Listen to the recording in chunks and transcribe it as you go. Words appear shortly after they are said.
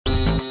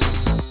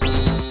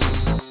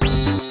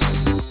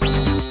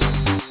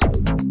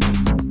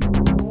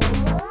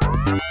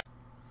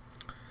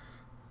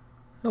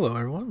Hello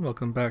everyone,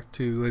 welcome back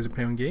to Laser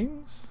Penguin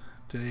Games.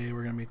 Today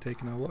we're going to be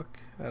taking a look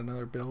at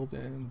another build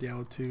in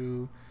Diablo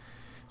 2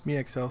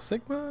 MeXL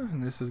Sigma,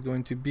 and this is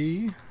going to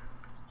be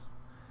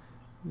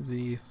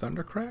the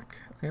Thundercrack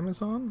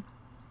Amazon.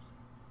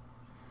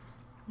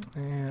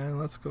 And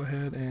let's go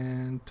ahead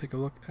and take a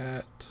look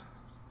at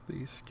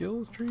the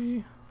skills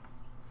tree.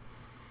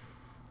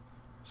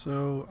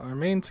 So our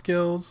main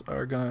skills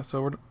are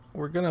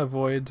we're gonna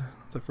avoid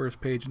the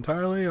first page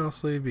entirely,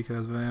 obviously,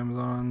 because of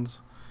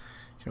Amazons.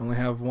 You can only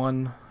have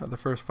one of the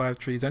first 5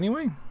 trees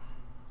anyway.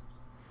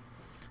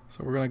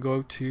 So we're going to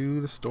go to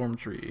the storm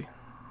tree.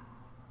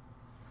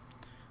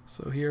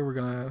 So here we're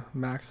going to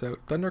max out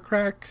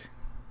Thundercrack,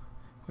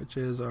 which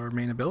is our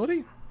main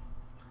ability.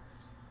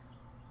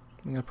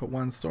 I'm going to put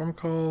one Storm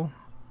Call,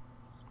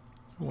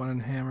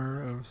 one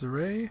Hammer of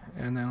Zeray,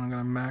 and then I'm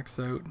going to max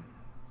out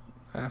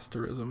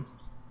Asterism.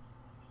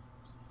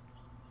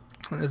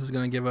 And this is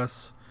going to give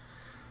us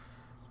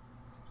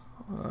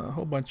a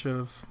whole bunch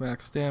of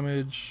max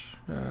damage,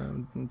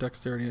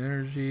 dexterity and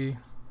energy,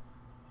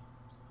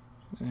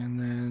 and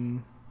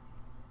then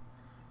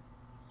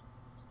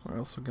we're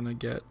also going to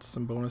get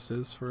some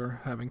bonuses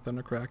for having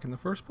Thundercrack in the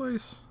first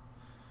place,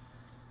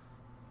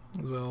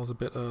 as well as a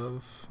bit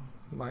of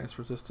minus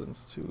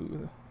resistance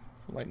to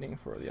lightning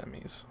for the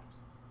enemies.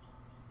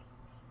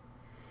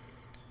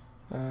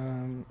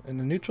 In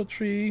the neutral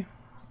tree,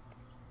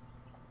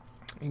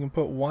 you can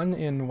put one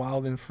in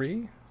wild and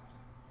free.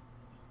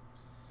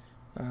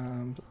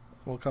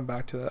 We'll come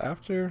back to that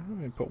after.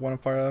 We put one in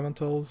fire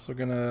elementals. We're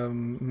gonna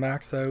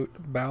max out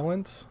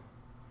balance.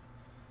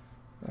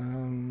 We're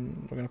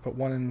gonna put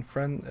one in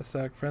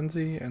static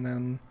frenzy, and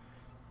then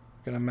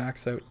we're gonna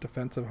max out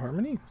defensive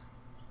harmony.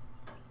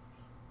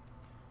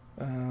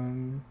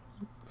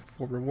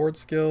 For reward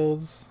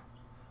skills,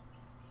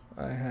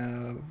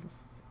 I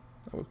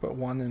would put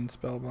one in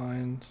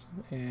spellbind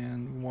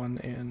and one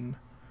in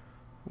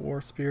war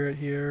spirit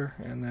here,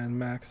 and then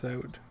max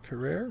out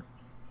career.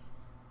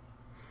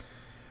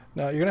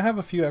 Now you're going to have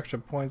a few extra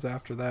points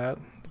after that,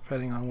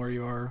 depending on where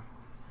you are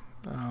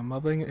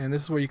leveling, and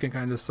this is where you can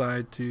kind of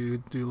decide to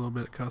do a little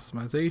bit of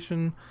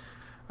customization.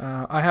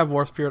 I have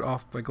War Spirit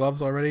off my gloves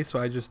already, so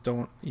I just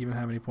don't even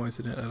have any points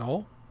in it at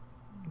all.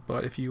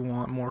 But if you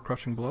want more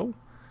Crushing Blow,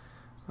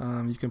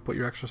 you can put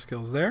your extra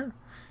skills there.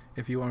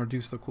 If you want to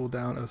reduce the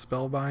cooldown of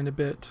Spellbind a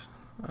bit,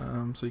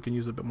 so you can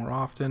use it a bit more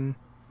often,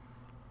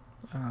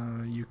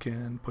 you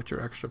can put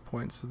your extra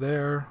points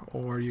there,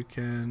 or you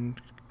can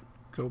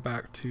go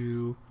back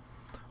to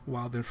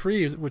wild and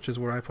free, which is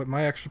where I put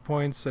my extra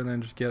points, and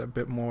then just get a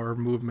bit more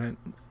movement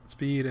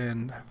speed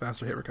and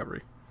faster hit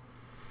recovery.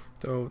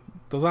 So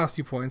those last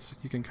few points,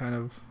 you can kind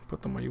of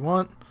put them where you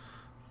want,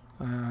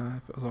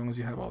 as long as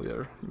you have all the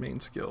other main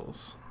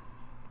skills.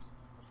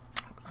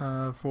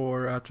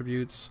 For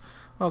attributes,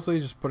 also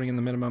you're just putting in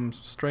the minimum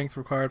strength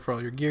required for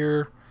all your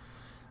gear,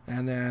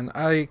 and then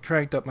I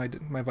cranked up my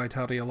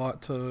vitality a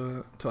lot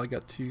till I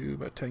got to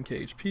about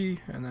 10k HP,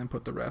 and then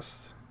put the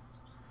rest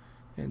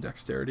in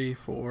dexterity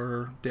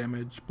for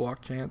damage,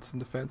 block chance, and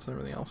defense, and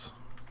everything else.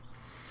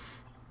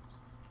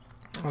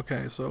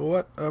 Okay, so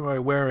what am I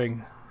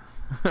wearing?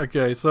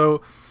 Okay,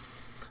 so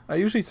I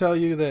usually tell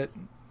you that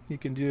you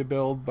can do a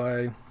build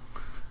by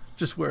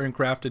just wearing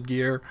crafted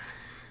gear,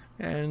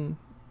 and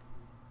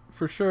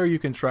for sure you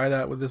can try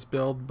that with this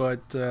build,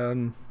 but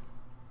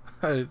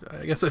I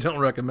guess I don't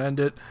recommend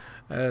it,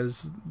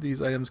 as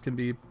these items can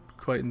be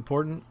quite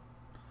important.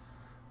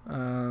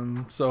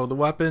 So the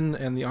weapon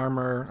and the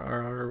armor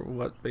are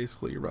what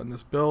basically run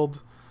this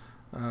build.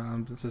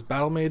 This is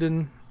Battle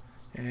Maiden,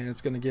 and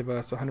it's going to give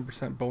us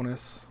 100%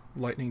 bonus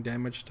lightning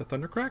damage to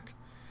Thundercrack,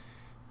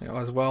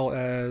 as well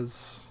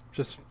as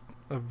just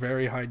a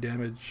very high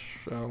damage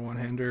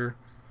one-hander,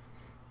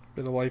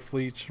 bit of life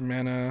leech,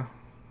 mana,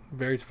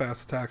 very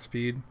fast attack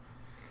speed,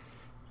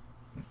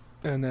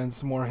 and then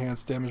some more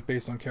enhanced damage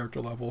based on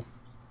character level.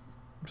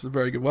 It's a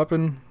very good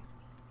weapon.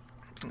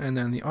 And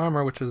then the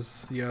armor, which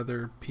is the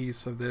other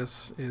piece of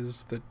this,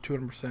 is the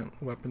 200%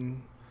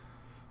 weapon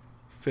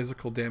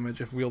physical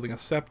damage if wielding a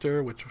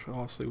scepter, which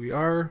obviously we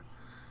are.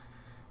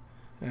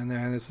 And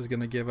then this is going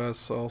to give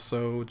us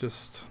also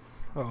just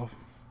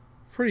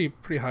pretty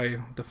high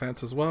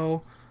defense as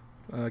well,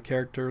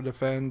 character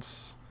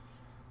defense.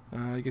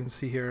 You can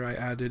see here I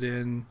added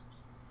in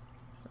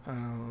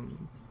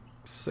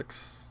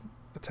 6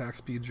 attack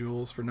speed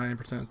jewels for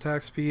 90%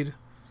 attack speed.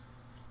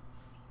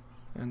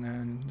 And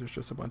then there's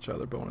just a bunch of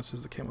other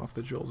bonuses that came off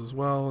the jewels as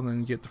well. And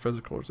then you get the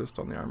physical resist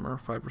on the armor,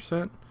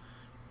 5%.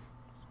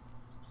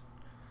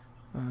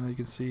 You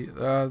can see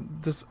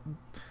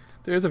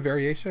there's a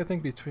variation, I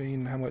think,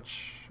 between how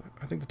much.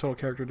 I think the total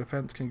character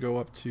defense can go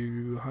up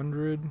to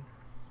 100.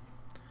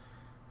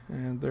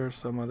 And there's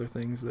some other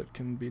things that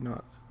can be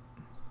not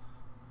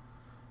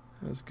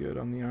as good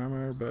on the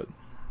armor, but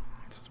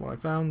this is what I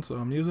found, so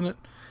I'm using it.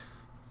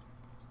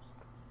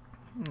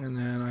 And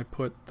then I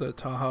put the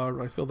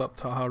I filled up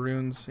Taha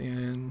runes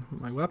in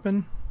my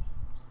weapon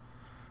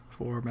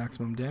for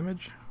maximum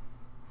damage.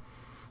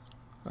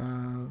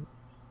 I'm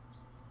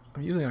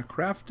using a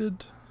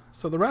crafted,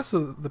 so the rest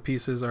of the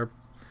pieces are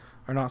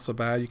are not so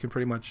bad. You can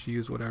pretty much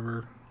use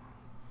whatever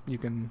you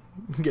can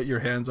get your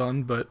hands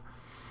on, but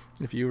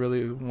if you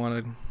really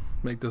want to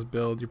make this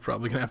build, you're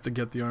probably going to have to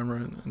get the armor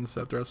and the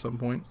scepter at some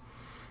point.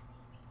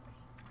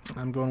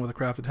 I'm going with a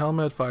crafted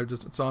helmet, 5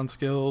 distance on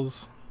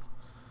skills,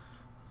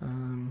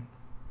 and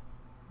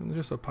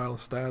just a pile of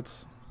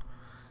stats,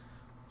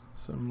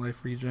 some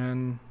life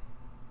regen.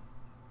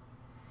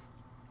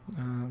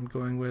 I'm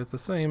going with the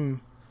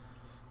same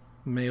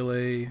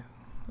melee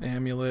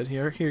amulet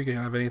here. Here you can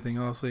have anything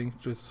else,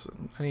 just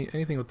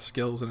anything with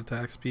skills and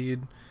attack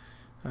speed.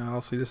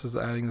 Also, this is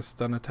adding the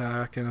stun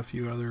attack and a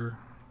few other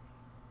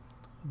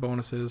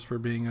bonuses for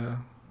being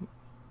a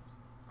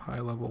high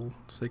level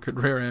sacred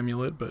rare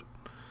amulet, but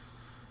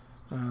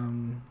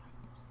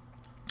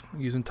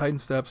using Titan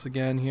Steps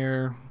again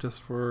here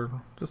just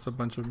a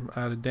bunch of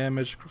added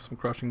damage, some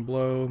crushing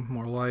blow,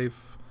 more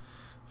life.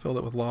 Filled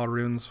it with law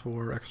runes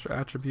for extra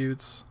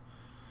attributes.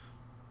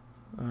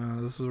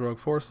 This is Rogue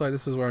Foresight.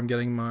 This is where I'm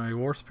getting my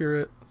War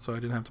Spirit, so I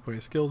didn't have to put any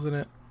skills in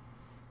it.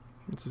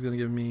 This is going to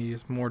give me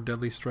more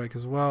Deadly Strike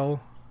as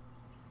well,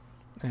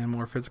 and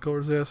more physical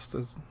resist,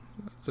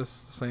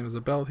 just the same as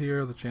a belt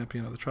here, the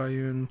Champion of the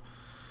Triune.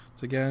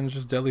 It's again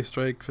just Deadly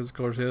Strike,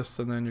 physical resist,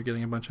 and then you're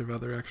getting a bunch of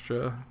other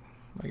extra,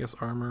 I guess,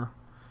 armor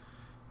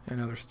and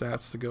other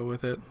stats to go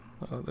with it.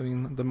 I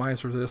mean, the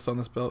minus resist on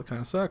this belt kind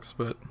of sucks,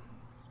 but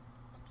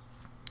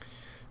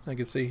I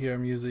can see here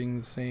I'm using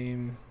the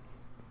same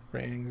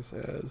rings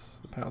as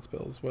the Pounce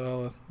belt as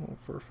well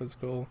for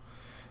physical.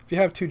 If you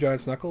have 2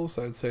 Giant's Knuckles,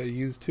 I'd say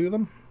use 2 of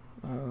them.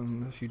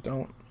 If you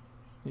don't,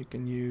 you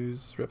can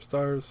use Rip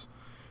Stars,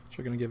 which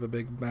are going to give a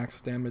big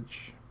max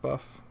damage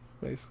buff,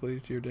 basically,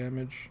 to your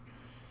damage.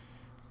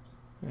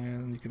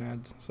 And you can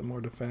add some more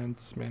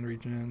defense, mana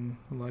regen,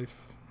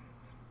 life,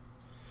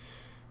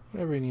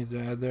 whatever you need to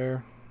add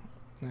there.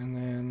 And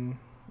then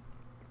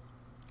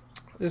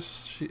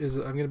this is,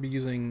 I'm going to be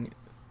using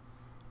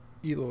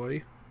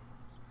Eloy,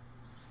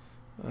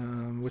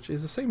 which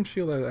is the same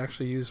shield I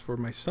actually used for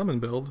my summon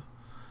build.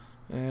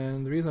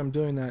 And the reason I'm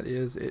doing that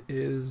is it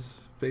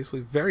is basically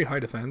very high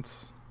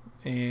defense,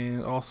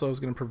 and also is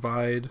going to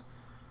provide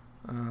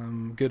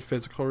good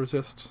physical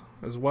resist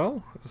as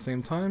well at the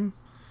same time.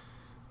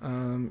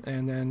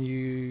 And then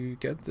you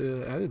get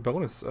the added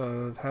bonus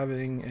of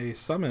having a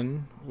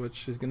summon,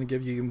 which is going to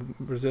give you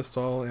resist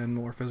all and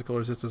more physical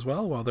resist as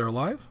well while they're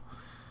alive.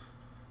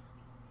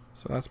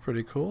 So that's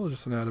pretty cool,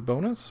 just an added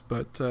bonus,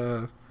 but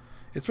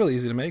it's really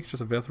easy to make. It's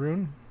just a Vith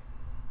rune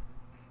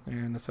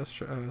and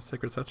a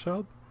Sacred Set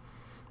Child.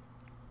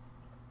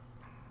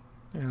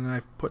 And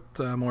I've put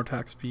more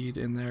attack speed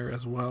in there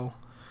as well.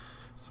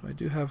 So I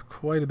do have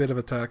quite a bit of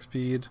attack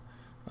speed.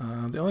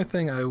 The only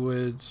thing I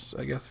would,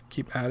 I guess,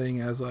 keep adding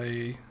as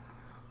I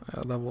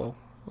level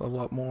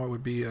up more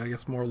would be, I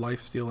guess, more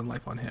life steal and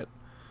life on hit,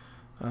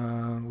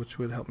 which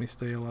would help me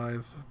stay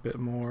alive a bit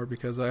more,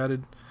 because I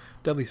added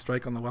Deadly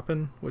Strike on the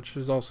weapon, which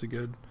is also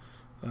good.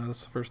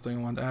 That's the first thing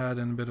I want to add,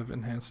 and a bit of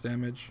enhanced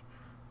damage,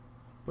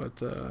 but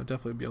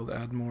definitely be able to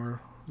add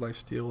more life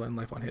steal and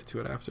life on hit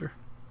to it after.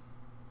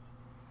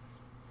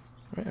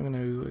 Alright, I'm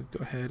going to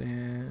go ahead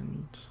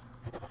and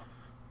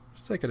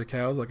just take it to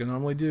cows like I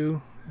normally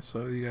do,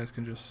 so you guys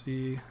can just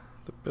see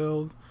the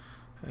build,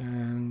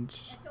 and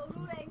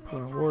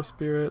put on War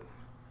Spirit,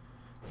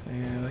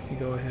 and I can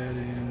go ahead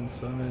and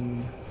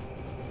summon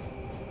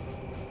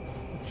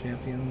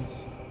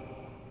Champions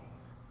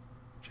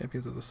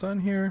of the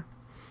Sun here.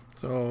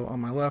 So on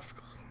my left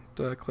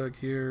click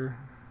here,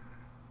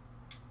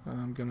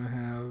 I'm going to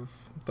have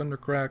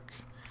Thundercrack,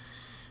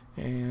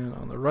 and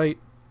on the right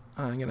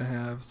I'm going to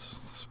have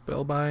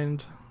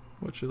Spellbind,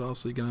 which is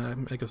also going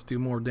to make us do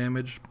more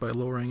damage by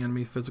lowering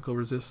enemy physical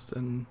resist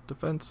and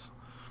defense.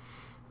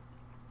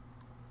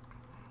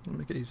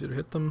 Make it easier to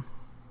hit them.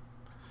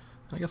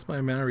 And I guess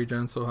my mana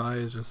regen so high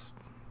is just,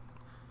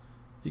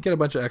 you get a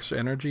bunch of extra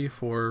energy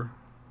for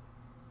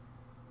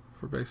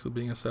basically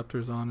being a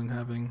Scepter's on and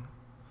having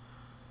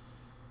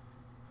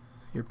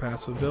your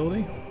passive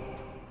ability.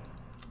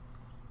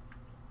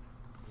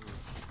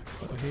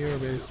 So here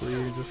basically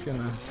you're just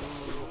gonna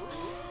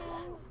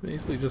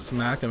just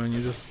smack him, and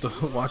you just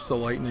watch the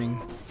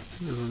lightning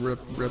just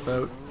rip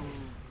out.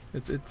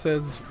 It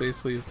says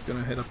basically it's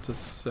gonna hit up to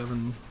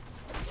 7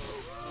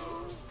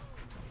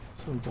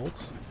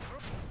 bolts.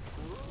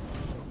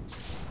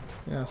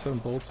 Yeah, 7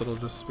 bolts that'll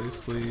just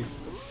basically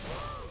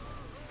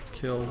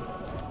kill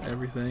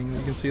everything.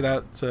 You can see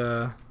that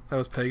that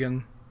was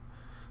Pagan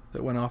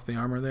that went off the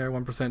armor there.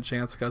 1%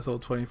 chance, got level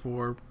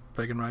 24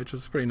 Pagan Right, which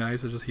is pretty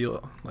nice. It just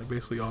like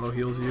basically auto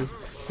heals you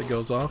if it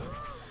goes off.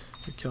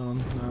 You're killing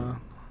a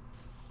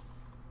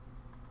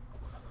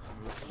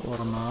lot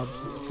of mobs.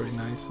 It's pretty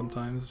nice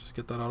sometimes, just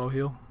get that auto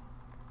heal.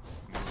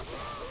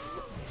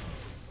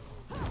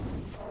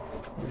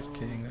 There's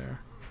King there.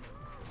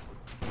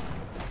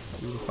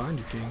 We will find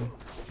you, King.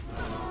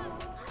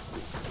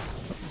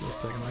 There's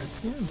Pagan Right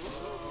again.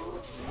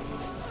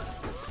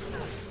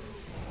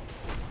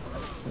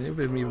 It would have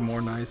been even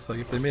more nice, like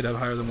if they made it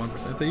higher than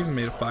 1%, if they even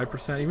made it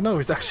 5%, even though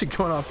it's actually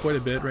going off quite a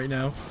bit right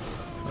now.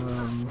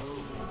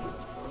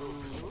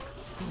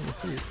 You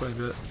see it's quite a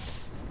bit.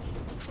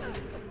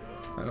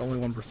 At only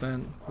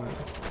 1%, but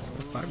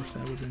 5%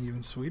 would have been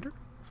even sweeter.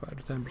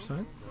 5 to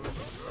 10%.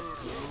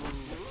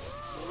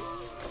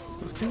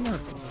 This king not...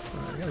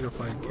 I gotta go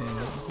fight king.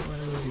 Why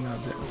is he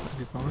not dead? Is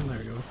he falling?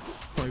 There you go.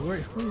 Wait, what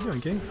are you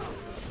doing, king?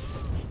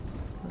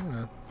 I'm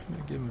gonna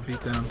give him a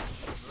beat down.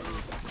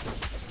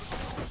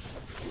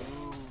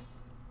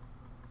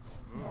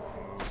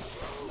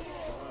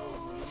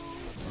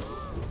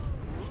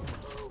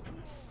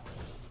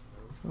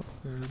 Oh,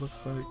 there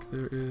looks like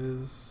there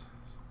is...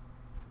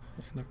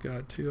 And I've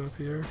got 2 up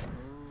here.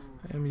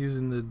 I am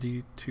using the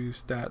D2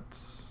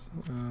 stats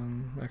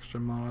extra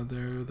mod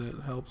there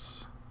that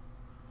helps,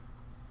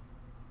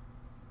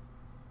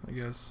 I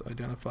guess,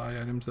 identify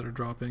items that are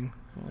dropping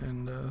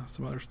and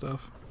some other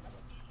stuff.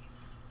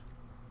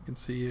 You can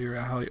see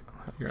how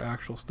your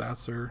actual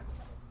stats are,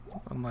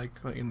 unlike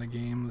in the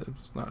game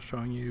that's not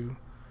showing you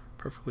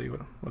perfectly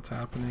what's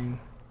happening.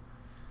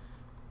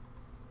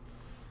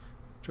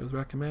 Which was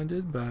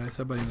recommended by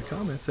somebody in the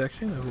comment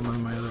section of one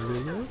of my other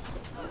videos.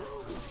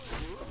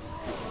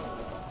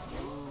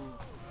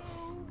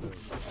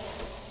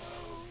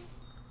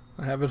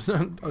 I have it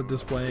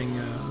displaying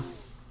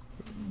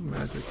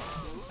magic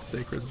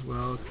sacreds as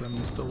well, because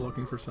I'm still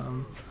looking for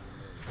some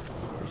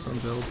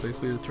builds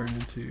basically to turn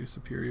into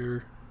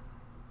superior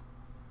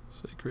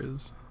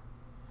sacreds.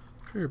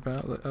 Superior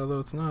battle, although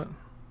it's not.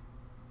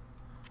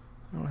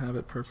 I don't have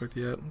it perfect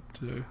yet.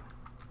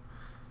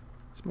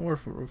 It's more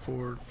for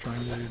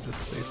trying to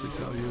just basically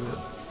tell you that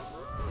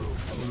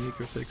unique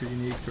or sacred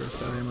unique or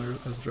set item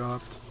has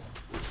dropped.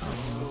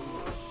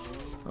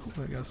 Oh,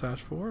 we got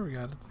Sash 4, we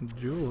got a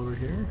jewel over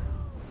here.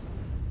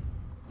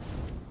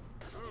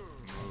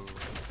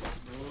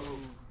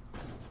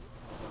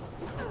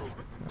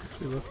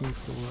 Actually looking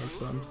for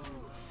some.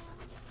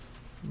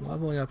 I'm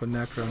leveling up a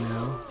Necro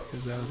now,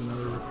 because that was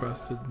another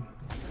requested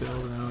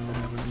build and I don't even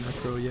have a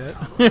Necro yet.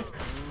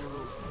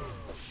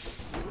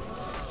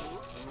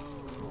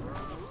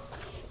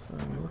 So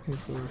I'm looking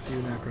for a few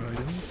Necro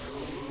items.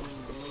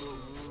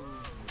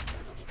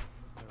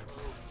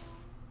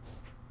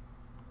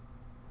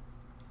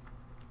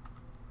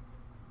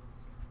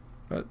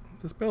 But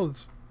this build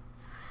is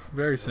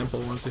very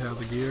simple once you have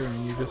the gear,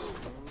 and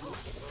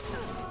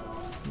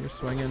you're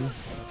swinging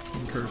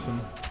and cursing,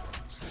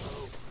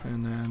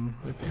 and then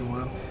if you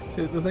want to,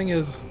 see, the thing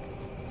is,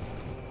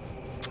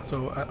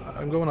 so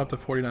I'm going up to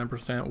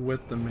 49%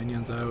 with the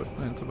minions out,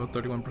 and it's about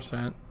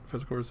 31%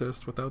 physical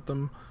resist without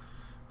them.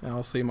 And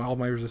I'll see all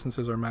my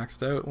resistances are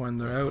maxed out when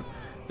they're out.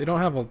 They don't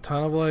have a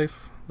ton of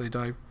life. They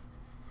die,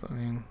 I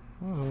mean,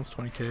 almost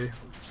 20k.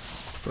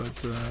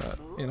 But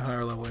in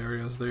higher level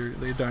areas,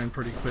 they die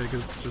pretty quick.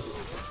 It's just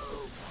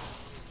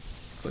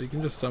so you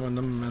can just summon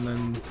them, and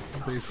then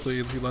basically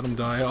you let them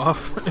die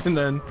off, and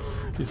then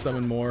you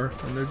summon more,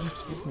 and they're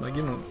just like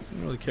you don't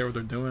really care what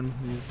they're doing.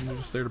 They're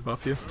just there to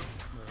buff you.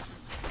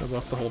 They'll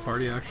buff the whole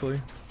party actually,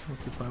 if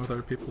you're playing with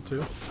other people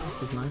too,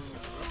 which is nice.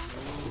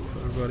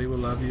 So everybody will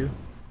love you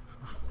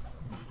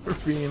for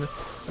being a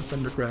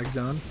Thundercrack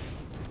zone.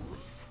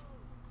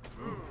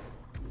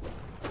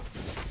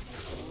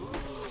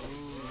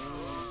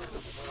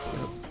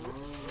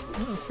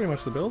 That's pretty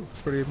much the build. It's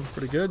pretty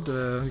good.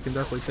 You can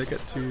definitely take it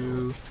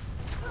to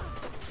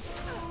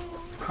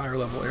higher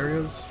level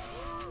areas.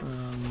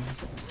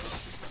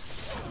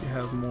 You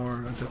have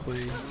more.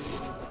 Definitely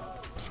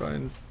try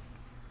and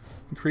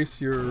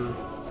increase your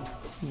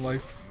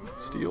life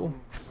steal,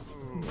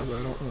 although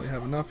I don't really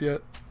have enough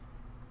yet.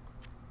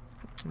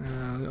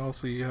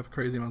 Also, you have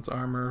crazy amounts of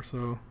armor,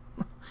 so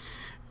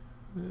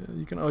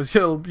you can always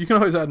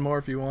add more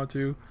if you want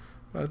to.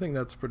 But I think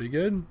that's pretty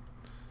good.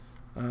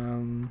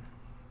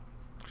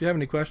 If you have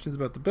any questions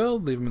about the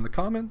build, leave them in the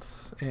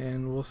comments,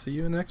 and we'll see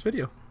you in the next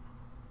video.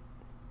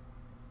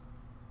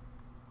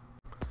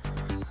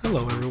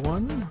 Hello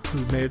everyone who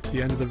made it to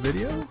the end of the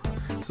video.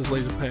 This is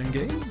LaserPan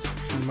Games,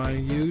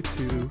 reminding you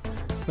to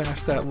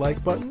smash that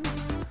like button,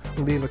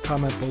 leave a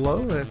comment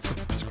below, and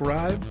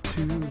subscribe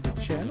to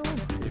the channel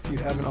if you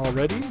haven't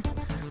already.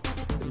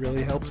 It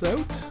really helps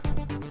out.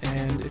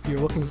 And if you're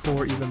looking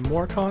for even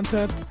more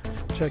content,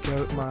 check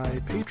out my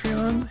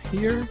Patreon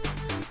here,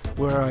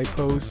 where I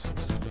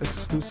post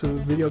exclusive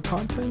video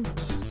content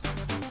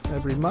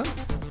every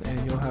month,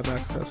 and you'll have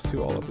access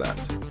to all of that.